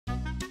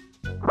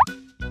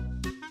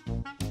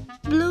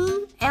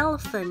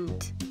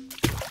elephant.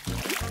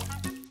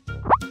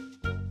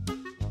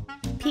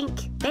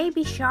 Pink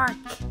baby shark.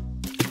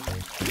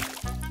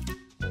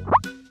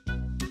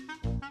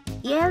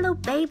 Yellow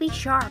baby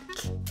shark.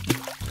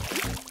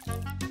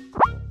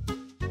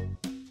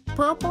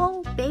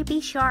 Purple baby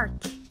shark.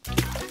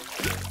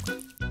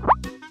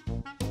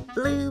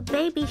 Blue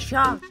baby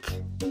shark.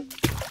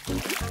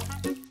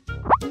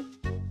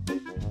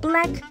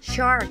 Black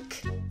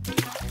shark.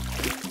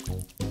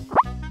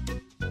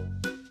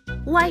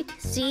 White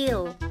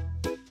seal.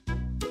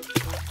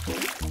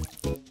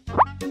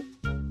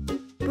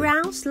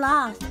 Brown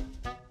sloth.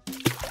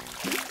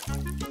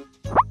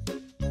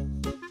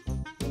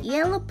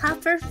 Yellow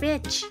puffer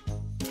fish.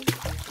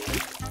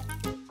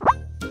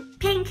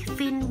 Pink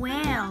fin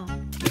whale.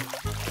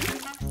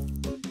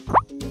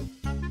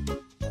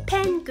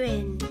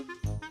 Penguin.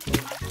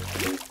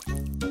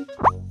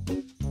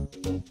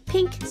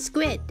 Pink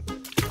squid.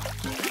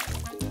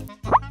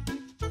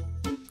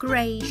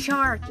 Gray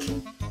shark.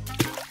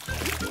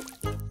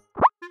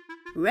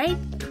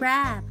 Red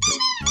crab.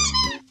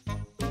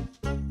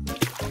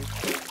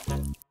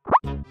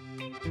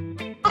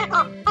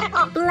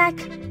 Black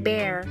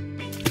bear.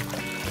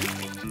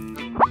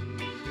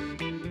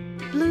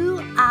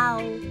 Blue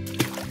owl.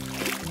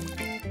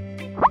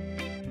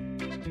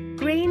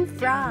 Green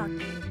frog.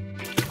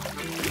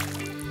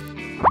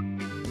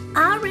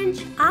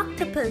 Orange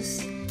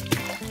octopus.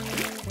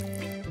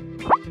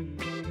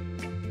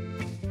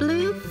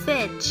 Blue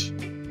fish.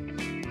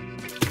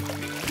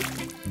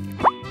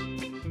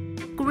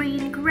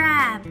 Green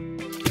crab.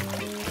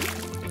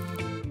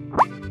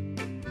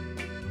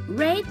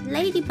 Red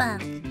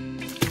ladybug.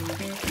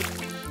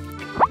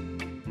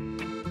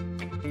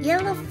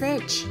 Yellow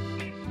fish.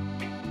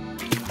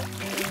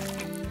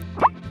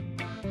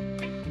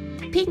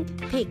 Pink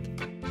pig.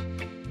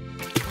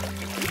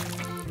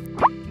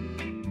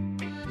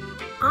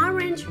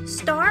 Orange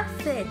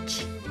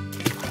starfish.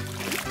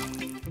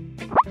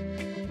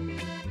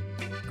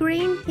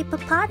 Green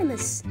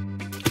hippopotamus.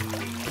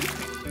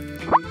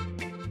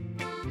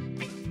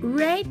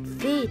 Red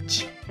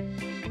fish.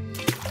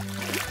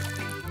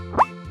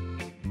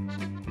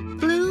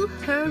 Blue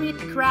hermit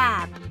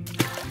crab.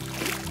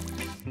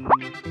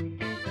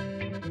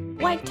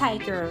 White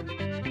tiger.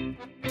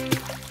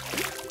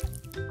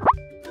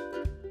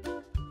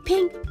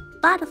 Pink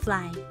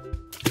butterfly.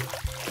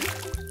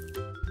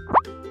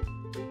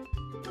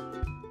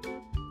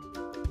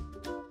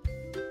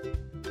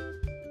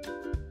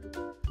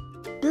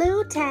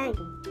 Blue tang.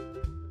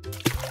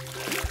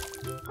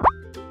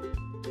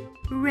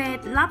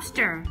 Red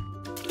lobster.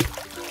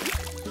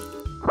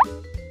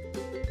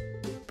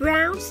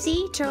 Brown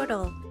sea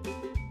turtle.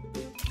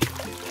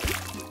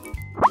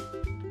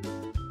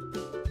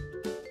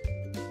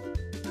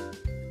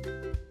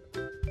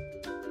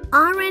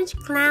 Orange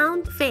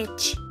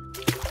clownfish.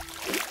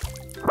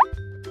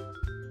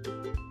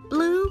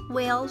 Blue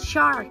whale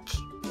shark.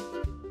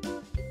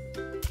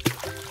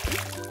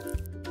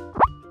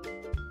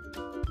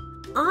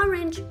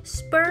 Orange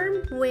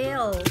sperm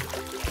whale.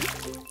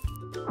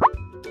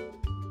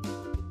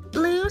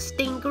 Blue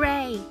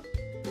stingray.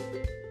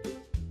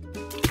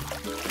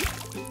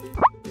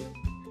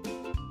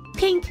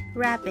 Pink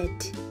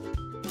rabbit.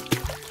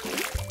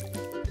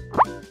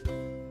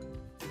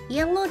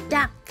 Yellow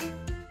duck.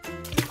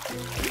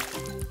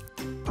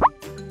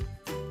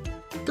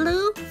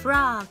 Blue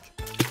frog.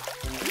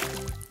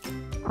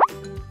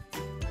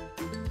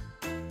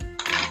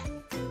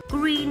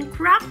 Green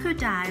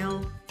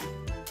crocodile.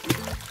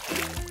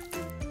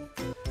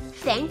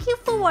 Thank you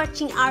for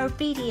watching our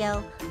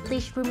video.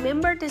 Please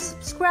remember to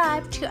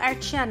subscribe to our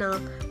channel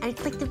and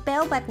click the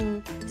bell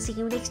button. See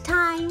you next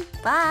time.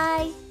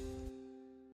 Bye!